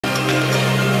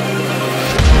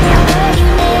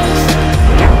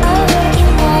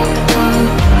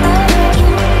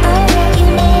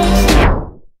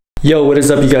Yo, what is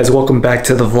up you guys? Welcome back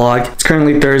to the vlog. It's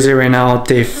currently Thursday right now,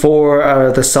 day 4 out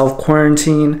of the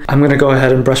self-quarantine. I'm gonna go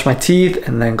ahead and brush my teeth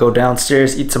and then go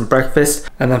downstairs, eat some breakfast,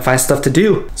 and then find stuff to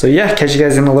do. So yeah, catch you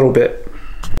guys in a little bit.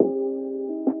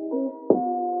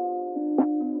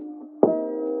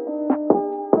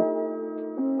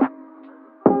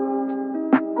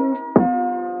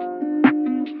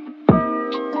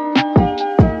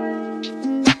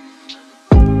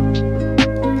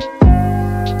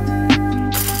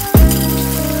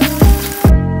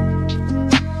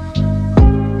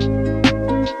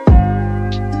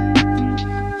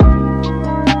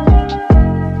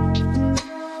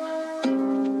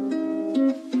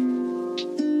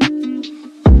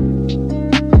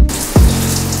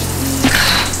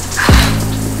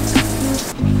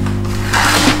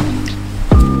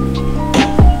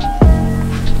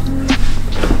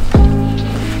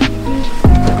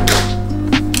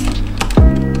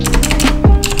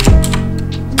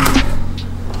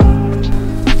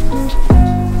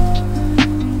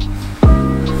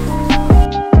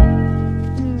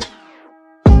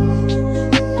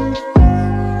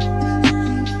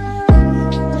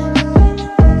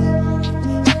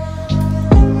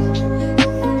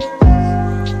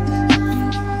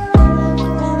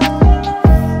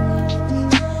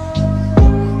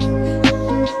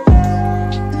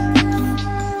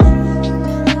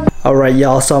 Alright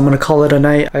y'all, so I'm gonna call it a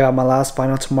night. I got my last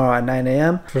final tomorrow at 9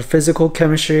 a.m. for physical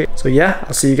chemistry. So yeah,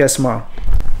 I'll see you guys tomorrow.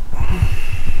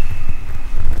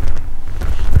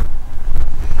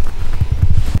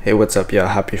 Hey, what's up y'all?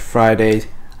 Happy Friday.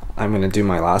 I'm gonna do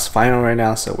my last final right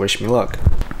now, so wish me luck.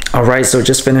 Alright, so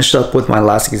just finished up with my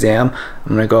last exam.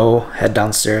 I'm gonna go head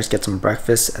downstairs, get some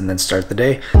breakfast, and then start the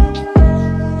day.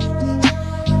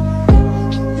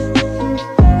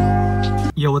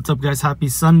 Yo, what's up guys? Happy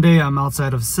Sunday. I'm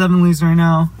outside of 7-Eleven right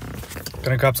now.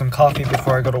 Gonna grab some coffee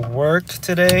before I go to work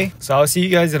today. So I'll see you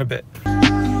guys in a bit.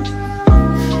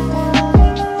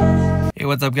 Hey,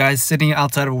 what's up guys? Sitting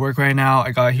outside of work right now. I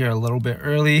got here a little bit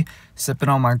early, sipping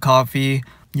on my coffee.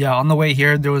 Yeah, on the way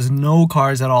here, there was no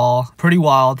cars at all. Pretty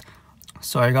wild.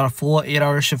 So I got a full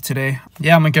 8-hour shift today.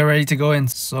 Yeah, I'm gonna get ready to go in.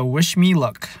 So wish me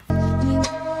luck.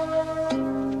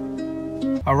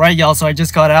 Alright y'all, so I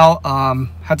just got out,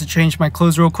 had to change my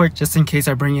clothes real quick just in case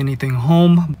I bring anything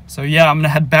home. So yeah, I'm gonna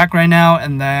head back right now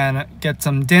and then get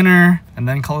some dinner and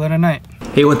then call it a night.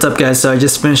 Hey, what's up guys? So I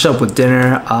just finished up with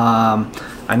dinner.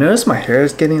 I noticed my hair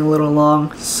is getting a little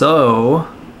long, so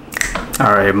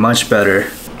alright, much better.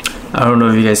 I don't know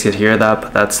if you guys could hear that,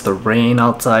 but that's the rain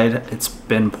outside. It's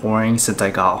been pouring since I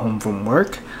got home from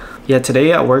work. Yeah,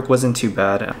 today at work wasn't too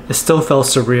bad. It still felt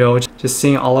surreal just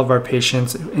seeing all of our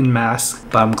patients in masks,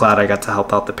 but I'm glad I got to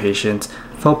help out the patients.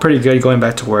 Felt pretty good going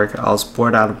back to work. I was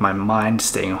bored out of my mind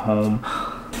staying home.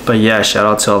 But yeah, shout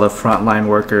out to all the frontline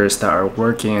workers that are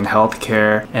working in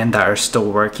healthcare and that are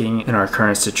still working in our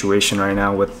current situation right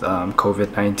now with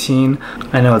COVID-19.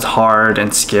 I know it's hard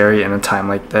and scary in a time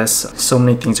like this. So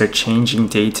many things are changing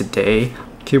day to day.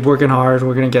 Keep working hard.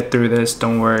 We're gonna get through this.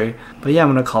 Don't worry. But yeah, I'm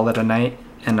gonna call it a night.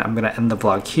 And I'm gonna end the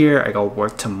vlog here. I got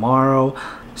work tomorrow.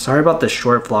 Sorry about the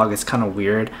short vlog, it's kind of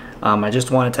weird. I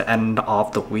just wanted to end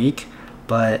off the week,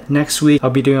 but next week I'll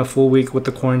be doing a full week with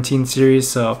the quarantine series,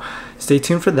 so stay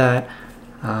tuned for that.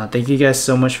 Thank you guys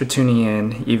so much for tuning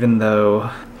in, even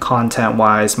though content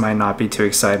wise might not be too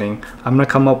exciting. I'm gonna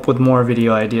come up with more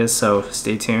video ideas, so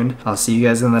stay tuned. I'll see you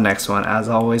guys in the next one. As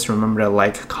always, remember to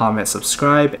like, comment,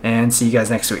 subscribe, and see you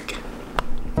guys next week.